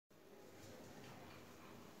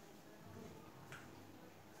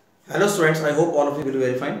Hello students, I hope all of you will be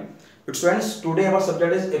very fine. But students, today our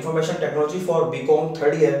subject is information technology for BCom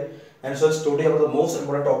third year, and so today our the most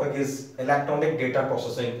important topic is electronic data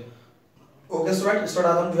processing. Okay student, इस आज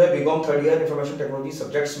हम जो है BCom third year information technology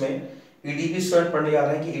subjects में EDP student पढ़ने जा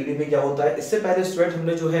रहे हैं कि ईडीपी क्या होता है। इससे पहले स्टूडेंट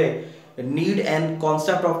हमने जो है need and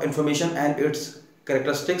concept of information and it's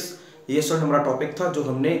characteristics, ये स्टूडेंट हमारा टॉपिक था जो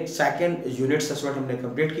हमने सेकंड यूनिट से स्टूडेंट हमने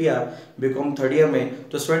कंप्लीट किया बीकॉम थर्ड ईयर में।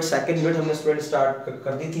 तो स्टूडेंट सेकंड यूनिट हमने स्टूडेंट स्टार्ट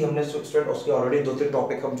कर दी थी हमने स्टूडेंट, उसके ऑलरेडी 2-3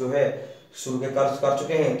 टॉपिक हम जो है शुरू कर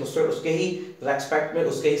चुके हैं। तो स्टूडेंट उसके ही रेस्पेक्ट में,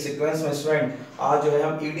 उसके ही सीक्वेंस में स्टूडेंट आज जो है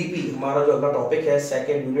हम ईडीपी, हमारा जो अगला टॉपिक है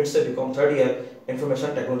सेकंड यूनिट से BCom third year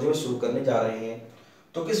information technology में शुरू करने जा रहे हैं।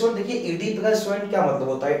 तो किस स्टूडेंट देखिए ईडीपी का स्टूडेंट क्या मतलब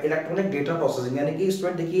होता है, इलेक्ट्रॉनिक डेटा प्रोसेसिंग, यानी कि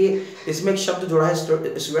स्टूडेंट देखिए इसमें एक शब्द जुड़ा है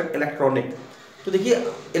स्टूडेंट इलेक्ट्रॉनिक। तो देखिए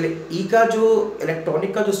ई का जो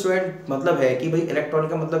इलेक्ट्रॉनिक का जो स्टूडेंट मतलब है कि भाई इलेक्ट्रॉनिक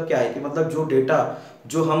का मतलब क्या है कि मतलब जो डेटा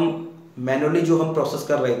जो हम मैनुअली जो हम प्रोसेस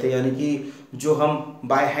कर रहे थे, यानी कि जो हम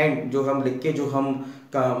बाय हैंड जो हम लिख के जो हम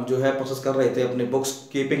काम जो है प्रोसेस कर रहे थे अपने बुक्स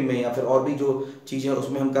कीपिंग में या फिर और भी जो चीज़ें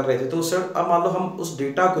उसमें हम कर रहे थे। तो सर अब मान लो हम उस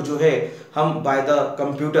डेटा को जो है हम by the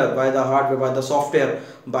computer, by the hardware, by the software,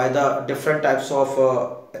 by the different types of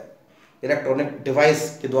electronic device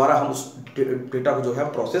के द्वारा हम उस डेटा को जो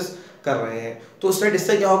है प्रोसेस कर रहे हैं। तो स्टूडेंट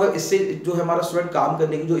इससे क्या होगा, इससे जो है हमारा स्टूडेंट काम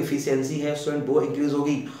करने की जो इफिशियंसी है स्टूडेंट वो इंक्रीज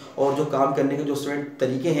होगी, और जो काम करने के जो स्टूडेंट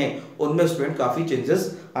तरीके हैं उनमें स्टूडेंट काफ़ी चेंजेस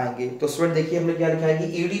आएंगे। तो स्टूडेंट देखिए हमने क्या लिखा है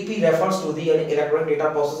कि ईडीपी रेफर्स टू दी, यानी electronic data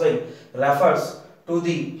processing refers to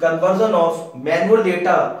the conversion of manual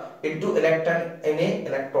data into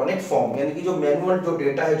electronic form, यानी कि जो मैनुअल जो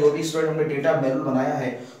डेटा है, जो भी स्टूडेंट हमने डेटा मैनुअल बनाया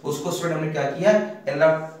है उसको स्टूडेंट हमने क्या किया,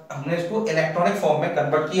 हमने इसको इलेक्ट्रॉनिक फॉर्म में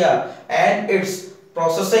कन्वर्ट किया। And it's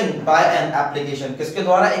processing bye an application, किसके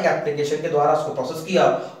द्वारा, एक एप्लीकेशन के द्वारा उसको प्रोसेस किया,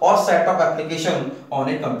 और set of application on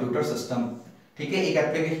a computer system. ठीक है, एक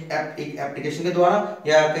एप्लीकेशन के द्वारा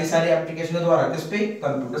या कई सारे एप्लीकेशन के द्वारा, किस पे,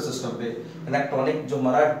 कंप्यूटर सिस्टम पे, इलेक्ट्रॉनिक जो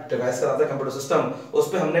हमारा डिवाइस कराता है कंप्यूटर सिस्टम,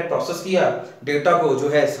 उस पे हमने प्रोसेस किया डेटा को जो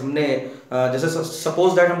है हमने जैसे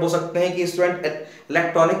सपोज दैट हम बोल सकते हैं कि student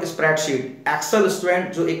electronic spreadsheet Excel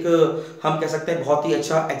student जो एक हम कह सकते हैं बहुत ही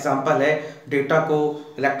अच्छा एग्जांपल है। डेटा को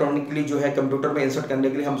इलेक्ट्रॉनिकली जो है कंप्यूटर में इंसर्ट करने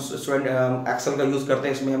के लिए हम स्टूडेंट एक्सेल का यूज़ करते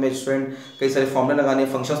हैं। इसमें हमें स्टूडेंट कई सारे फॉर्मूले लगाने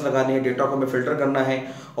हैं, फंक्शंस लगाने हैं, डेटा को हमें फिल्टर करना है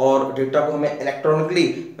और डेटा को हमें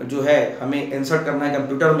इलेक्ट्रॉनिकली जो है हमें इंसर्ट करना है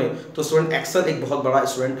कंप्यूटर में। तो स्टूडेंट एक्सेल एक बहुत बड़ा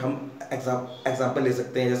स्टूडेंट हम एग्जाम्पल ले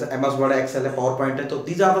सकते हैं, जैसे एमएस वर्ड है, एक्सेल है, पावर पॉइंट है। तो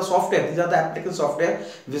these are the software, these are the application software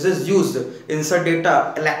which is used insert data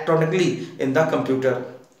electronically in the computer.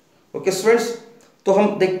 Okay students, तो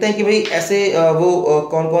हम देखते हैं कि भाई ऐसे वो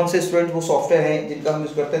कौन कौन से स्टूडेंट वो सॉफ्टवेयर हैं जिनका हम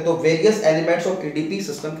यूज करते हैं। तो various elements of EDP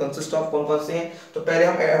system consist of, कौन कौन से हैं। तो पहले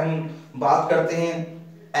हम बात करते हैं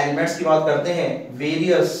एलिमेंट्स की, बात करते हैं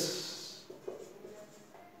various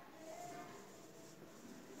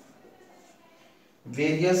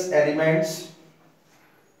elements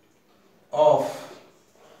of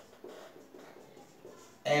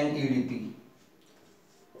N EDP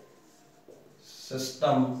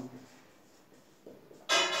system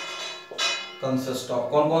consist of,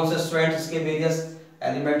 कौन कौन से स्टूडेंट्स इसके वेरियस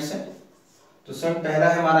एलिमेंट्स हैं। तो सर पहला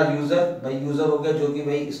है हमारा यूजर, भाई यूजर हो गया जो कि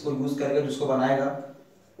भाई इसको यूज करेगा, जिसको बनाएगा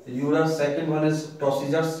user. Second one is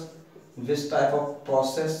procedures, which type of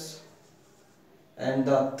process, and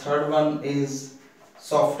the third one is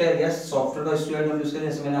software. Yes, software का स्टूडेंट हम यूज करें,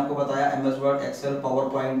 जैसे मैंने आपको बताया MS word, Excel, power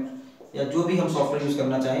point या जो भी हम सॉफ्टवेयर यूज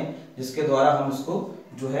करना चाहें जिसके द्वारा हम इसको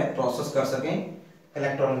जो है प्रोसेस कर सकें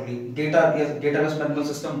electronically. Database management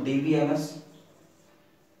system, DBMS,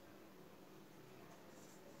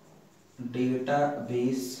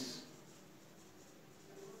 database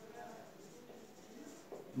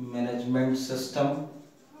management system,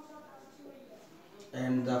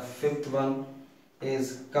 and the fifth one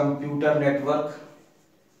is computer network,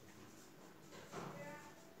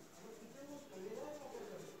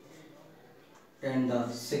 and the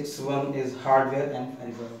sixth one is hardware and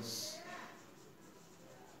peripherals.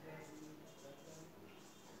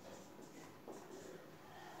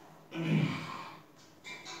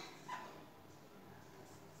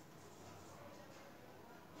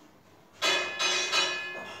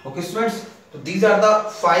 Okay students, so these are the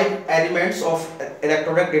 5 elements of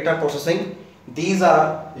electronic data processing. These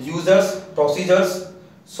are users, procedures,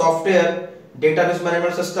 software, database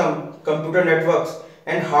management system, computer networks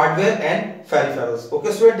and hardware and peripherals.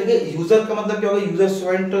 Okay student, देखिए user का मतलब क्या होगा, user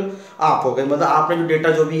student आप हो गए, मतलब आपने जो डेटा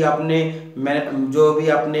जो भी आपने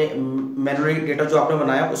मैनुअली डेटा जो आपने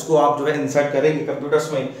बनाया उसको आप जो है इंसर्ट करेंगे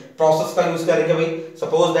कंप्यूटर्स में, प्रोसेस का यूज करेंगे। भाई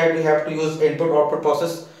suppose that we have to use input output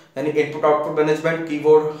process यानी इनपुट आउटपुट मैनेजमेंट,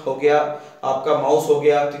 कीबोर्ड हो गया, आपका माउस हो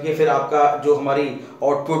गया, ठीक है, फिर आपका जो हमारी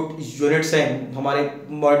आउटपुट यूनिट्स हैं, हमारे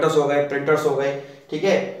मॉनिटर्स हो गए, प्रिंटर्स हो गए, ठीक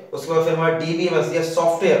है। उसके बाद फिर हमारा डीबीएमएस या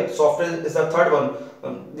software is the third one,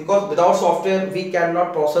 because without software we cannot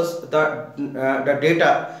process the data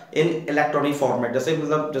in electronic format। जैसे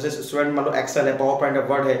मतलब जैसे स्टूडेंट मान लो एक्सेल है, पावर पॉइंट है,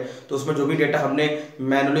 वर्ड है, तो उसमें जो भी डेटा हमने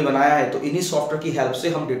मैनुअली बनाया है, तो इन्हीं सॉफ्टवेयर की हेल्प से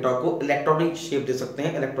हम डेटा को इलेक्ट्रॉनिक शेप दे सकते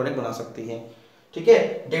हैं, इलेक्ट्रॉनिक बना सकते हैं, ठीक है।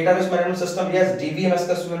 Database management system, yes, DBMS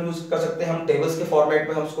का स्टूडेंट यूज कर सकते हैं, हम टेबल्स के फॉर्मेट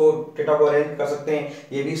में हम उसको डेटा को अरेंज कर सकते हैं,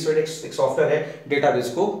 ये भी स्टूडेंट एक सॉफ्टवेयर है डेटाबेस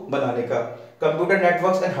को बनाने का। Computer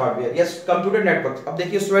networks and hardware, yes, computer network. अब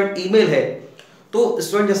देखिए स्टूडेंट, ईमेल है, तो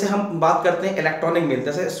स्टूडेंट जैसे हम बात करते हैं इलेक्ट्रॉनिक मेल,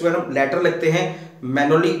 जैसे स्टूडेंट हम लेटर लिखते हैं,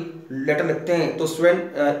 मैनुअली लेटर लिखते हैं, तो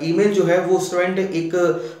स्टूडेंट ईमेल जो है वो स्टूडेंट एक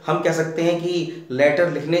हम कह सकते हैं कि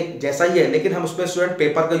लेटर लिखने जैसा ही है, लेकिन हम उसमें स्टूडेंट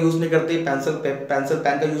पेपर का यूज नहीं करते, पेंसिल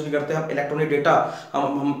पेन का यूज नहीं करते, हम इलेक्ट्रॉनिक डेटा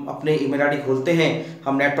हम अपने ईमेल आईडी खोलते हैं,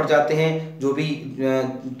 हम नेट पर जाते हैं, जो भी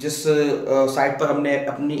जिस साइट पर हमने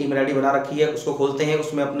अपनी ईमेल आईडी बना रखी है उसको खोलते हैं,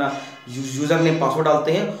 उसमें अपना यूजर नेम पासवर्ड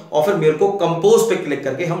डालते हैं और फिर मेल को कंपोज पे क्लिक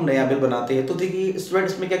करके हम नया मेल बनाते हैं। तो देखिए स्टूडेंट,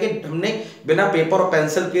 इसमें क्या कि हमने बिना पेपर और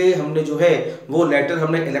पेंसिल के हमने जो है वो लेटर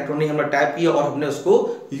हमने इलेक्ट्रॉनिक हमने टाइप किया और हमने उसको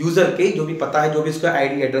यूजर के जो भी पता है, जो भी उसका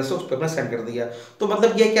आईडी एड्रेस है, उस पर हमने सेंड कर दिया। तो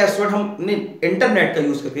मतलब ये क्या स्टूडेंट, हमने इंटरनेट का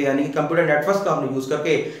यूज करके यानी कि कंप्यूटर नेटवर्क का हमने यूज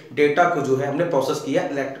करके डेटा को जो है हमने प्रोसेस किया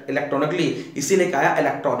इलेक्ट्रॉनिकली, इसीलिए कहा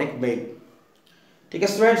इलेक्ट्रॉनिक मेल, ठीक है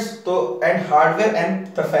स्टूडेंट्स। तो and hardware and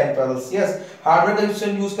peripherals, yes, hardware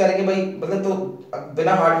का यूज करेंगे भाई, मतलब तो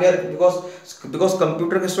बिना हार्डवेयर, बिकॉज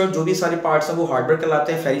कंप्यूटर के स्टूडेंट जो भी सारे पार्ट्स हैं वो हार्डवेयर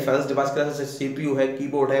कहलाते हैं, पेरिफेरल्स डिवाइस कहलाते हैं, जैसे सीपीयू है,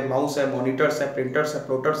 कीबोर्ड है, माउस है, मॉनिटर्स है, प्रिंटर्स है,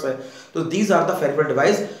 प्लॉटर्स है, तो these are the peripheral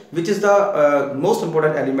device which is the most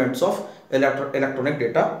important elements of electronic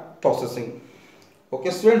data processing.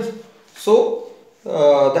 Okay students, so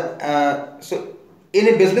in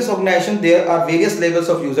a business organization there are various levels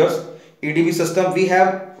of users. EDP system, we have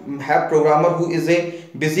programmer who is a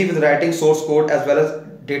busy with writing source code as well as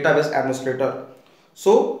database administrator.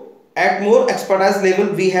 So at more expertise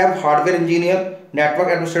level we have hardware engineer, network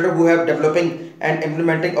administrator who have developing and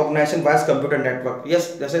implementing organization wise computer network। yes,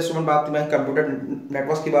 जैसे student बात में computer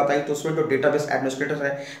network की बात आई, तो student जो database administrator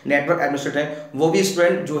है, network administrator है, वो भी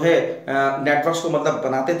स्टूडेंट जो है नेटवर्क्स को मतलब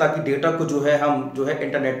बनाते ताकि डेटा को जो है हम जो है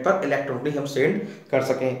इंटरनेट पर इलेक्ट्रॉनिकली हम सेंड कर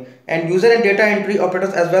सकें। And user and data entry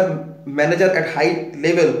operators as well manager at high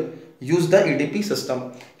level use the EDP system.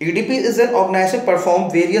 EDP is an organization perform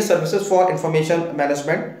various services for information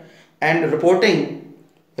management and reporting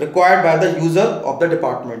required by the user of the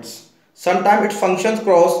departments. Sometimes it functions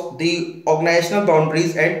cross the organizational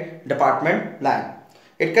boundaries and department line.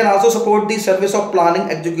 It can also support the service of planning,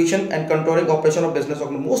 execution and controlling operation of business.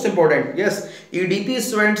 Most important, yes, EDP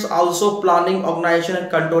students also planning, organization and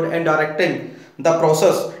control and directing the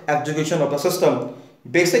process execution of the system.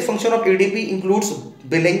 Basic function of EDP includes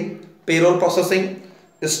billing, payroll processing,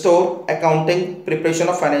 store, accounting, preparation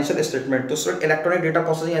of financial statement. तो student electronic data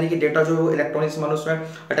processing यानी कि data जो electronics मानो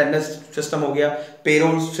student attendance system हो गया,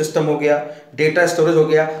 payroll system हो गया, data storage हो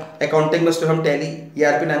गया, अकाउंटिंग में स्टूडेंट हम टैली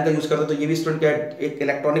ERP 9 का यूज करते हैं, तो ये भी स्टूडेंट क्या एक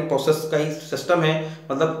इलेक्ट्रॉनिक प्रोसेस का ही सिस्टम है,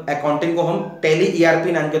 मतलब अकाउंटिंग को हम टैली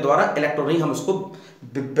ERP 9 के द्वारा इलेक्ट्रॉनिक हम उसको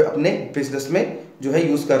अपने बिजनेस में जो है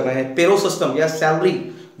यूज कर रहे हैं। पेरोल सिस्टम या सैलरी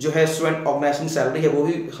जो है स्टूडेंट ऑर्गेनाइजेशन सैलरी है, वो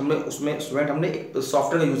भी हमने उसमें स्टूडेंट हमने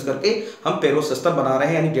सॉफ्टवेयर का यूज करके हम पेरोल सिस्टम बना रहे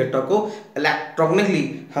हैं, यानी डेटा को इलेक्ट्रॉनिकली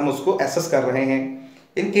हम उसको एक्सेस कर रहे हैं।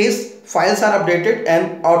 In case files are updated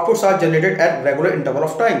and outputs are generated at regular interval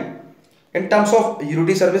of time. In terms of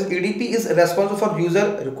UDT service, EDP is responsible for user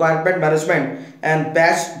requirement management and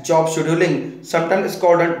batch job scheduling. Sometimes it's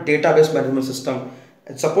called a database management system.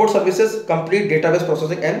 It support services, complete database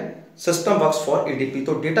processing and system works for EDP।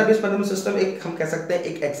 तो database management system एक हम कह सकते हैं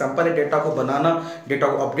एक example है data को बनाना, data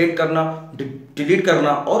को अपडेट करना, डिलीट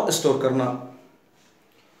करना और स्टोर करना।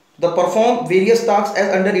 The perform various task as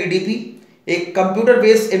under EDP, एक computer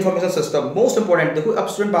based information system. Most important देखो, अब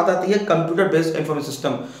स्टूडेंट बात आती है कंप्यूटर बेस्ड इंफॉर्मेशन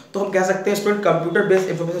सिस्टम, तो हम कह सकते हैं student computer based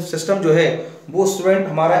information system जो है वो स्टूडेंट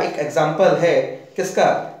हमारा एक एग्जांपल है किसका,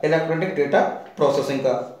 इलेक्ट्रॉनिक डेटा प्रोसेसिंग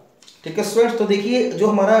का। ठीक है स्टूडेंट्स, तो देखिए जो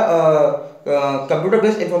हमारा कंप्यूटर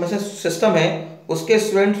बेस्ड इंफॉर्मेशन सिस्टम है उसके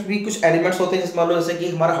स्टूडेंट्स भी कुछ एलिमेंट्स होते हैं, जैसे मान लो जैसे कि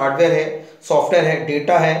हमारा हार्डवेयर है, सॉफ्टवेयर है,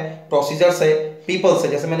 डेटा है, प्रोसीजर्स है, पीपल्स है,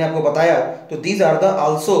 जैसे मैंने आपको बताया। तो these are the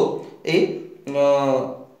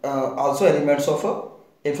also elements of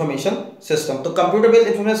information system. तो computer based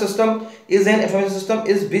information system is an information system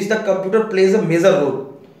is which the computer plays a major role.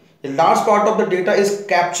 A large part of the data is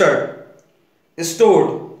captured,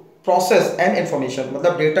 stored process and information,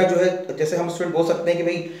 मतलब data जो है, जैसे हम student बोल सकते हैं कि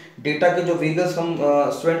भाई डेटा के जो वेरियस हम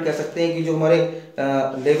स्टूडेंट कह सकते हैं कि जो हमारे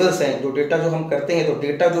लेवल्स हैं, जो डेटा जो हम करते हैं, तो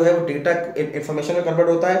डेटा जो है वो डेटा इंफॉर्मेशन में कन्वर्ट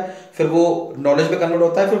होता है, फिर वो नॉलेज में कन्वर्ट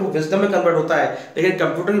होता है, फिर वो विजडम में कन्वर्ट होता है। लेकिन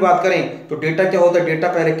कंप्यूटर की बात करें तो डेटा क्या होता है, डेटा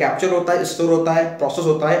पहले कैप्चर होता है, स्टोर होता है, प्रोसेस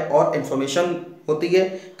होता है और इंफॉर्मेशन होती है,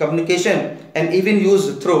 communication and even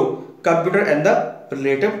use through computer and the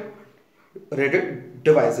related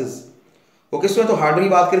devices. Okay student, तो हार्डवेयर की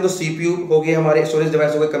बात करें तो सीपीयू हो गए, हमारे स्टोरेज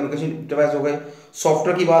डिवाइस हो गए, कम्युनिकेशन डिवाइस हो गए।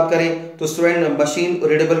 सॉफ्टवेयर की बात करें तो student machine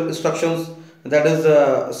readable instructions, that is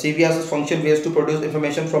CVS function ways to produce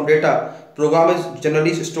information from data, programme is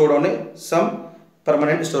generally stored on A some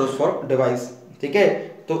permanent storage for device. ठीक है,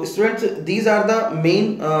 तो students these are the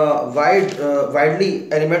main widely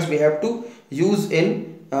elements we have to use in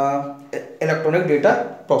electronic data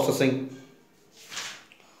processing.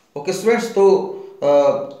 Okay students,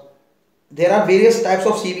 तो there are various types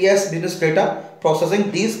of CVS business data processing,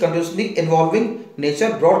 these continuously involving nature,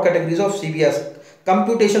 broad categories of CVS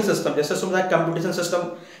computation system। जैसे सुना computation system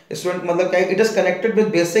student मतलब क्या है, it is connected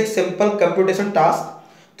with basic simple computation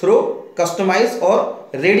task through customized और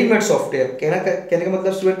readymade software. कहने का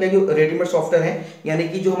मतलब student क्या है कि रेडीमेड सॉफ्टवेयर है, यानी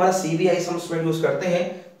कि जो हमारा CVS हम स्टूडेंट यूज करते हैं,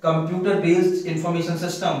 कंप्यूटर बेस्ड इंफॉर्मेशन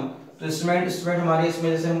सिस्टम। तो स्टूडेंट हमारे इसमें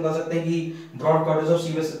जैसे हम कह सकते हैं कि broad categories of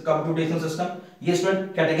CVS computation system, ये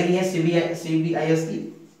स्टूडेंट कैटेगरी है CVIS की,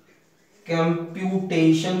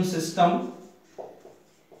 कंप्यूटेशन सिस्टम।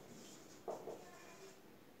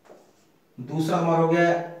 दूसरा हमारा हो गया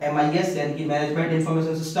MIS यानी कि मैनेजमेंट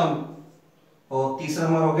इंफॉर्मेशन सिस्टम, और तीसरा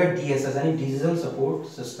हमारा हो गया DSS यानी डिसीजन सपोर्ट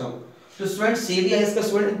सिस्टम। तो स्टूडेंट CVIS का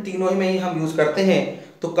स्टूडेंट इन तीनों में ही हम यूज करते हैं।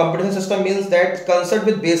 तो computation system means that concern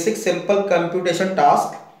with basic simple computation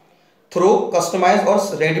task through customized or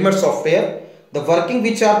ready-made software. The working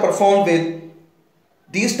which are performed with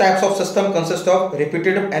these types of system consist of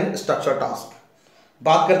repetitive and structured task।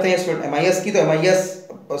 बात करते हैं student MIS की, तो MIS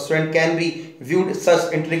student can be viewed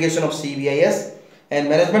such integration of CVIS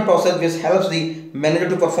and management process which helps the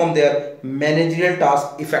manager to perform their managerial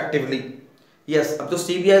task effectively। Yes, अब जो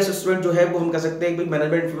CVIS student जो है वो हम कह सकते हैं कि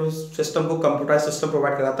मैनेजमेंट सिस्टम को कंप्यूटराइज सिस्टम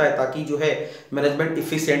प्रोवाइड कराता है, ताकि जो है मैनेजमेंट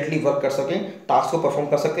इफिशिएंटली वर्क कर सकें, टास्क को परफॉर्म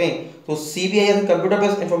कर सकें। तो CVIS computer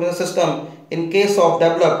based information system in case of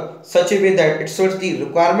develop such A way that it serves the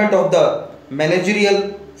requirement of the managerial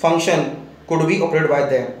function could be operated by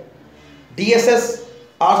them। DSS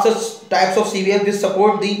are such types of CVIS which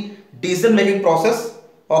support the decision making process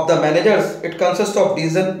of the managers। It consists of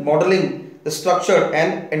decision modeling, structured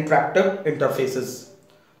and interactive interfaces।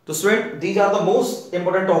 तो student these are the most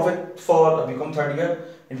important topic for BCom third year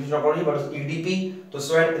information technology, what is EDP। तो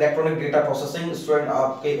student electronic data processing, student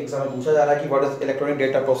आपके exam में पूछा जा रहा है कि what is electronic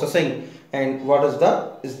data processing and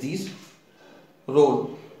what is this role.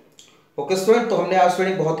 Okay student, तो हमने आज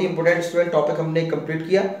स्टूडेंट बहुत ही इंपॉर्टेंट स्टूडेंट टॉपिक हमने कंप्लीट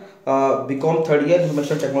किया BCom third year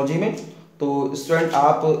information technology में। तो स्टूडेंट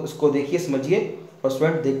आप इसको देखिए, समझिए और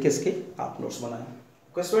स्टूडेंट देख के इसके आप नोट्स बनाएं।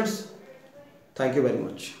 Okay students, thank you very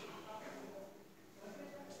much.